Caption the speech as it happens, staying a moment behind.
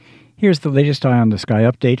Here's the latest Eye on the Sky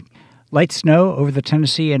update. Light snow over the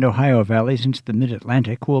Tennessee and Ohio valleys into the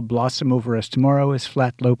mid-Atlantic will blossom over us tomorrow as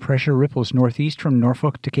flat low pressure ripples northeast from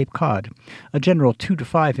Norfolk to Cape Cod. A general 2 to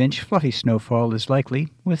 5 inch fluffy snowfall is likely,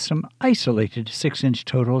 with some isolated 6-inch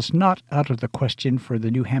totals not out of the question for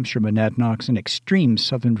the New Hampshire Monadnocks and extreme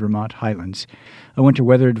southern Vermont highlands. A winter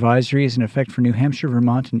weather advisory is in effect for New Hampshire,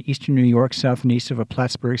 Vermont, and eastern New York south and east of a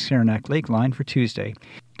Plattsburgh-Saranac Lake line for Tuesday.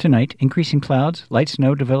 Tonight, increasing clouds, light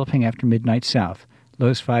snow developing after midnight south.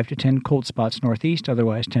 Lows 5 to 10, cold spots northeast,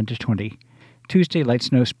 otherwise 10 to 20. Tuesday, light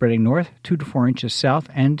snow spreading north, 2 to 4 inches south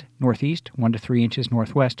and northeast, 1 to 3 inches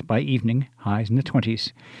northwest by evening, highs in the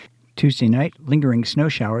 20s. Tuesday night, lingering snow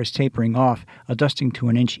showers tapering off, a dusting to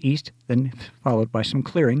an inch east, then followed by some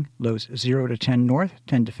clearing, lows 0 to 10 north,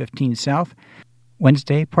 10 to 15 south.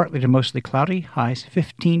 Wednesday, partly to mostly cloudy, highs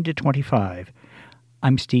 15 to 25.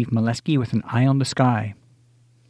 I'm Steve Molesky with an Eye on the Sky.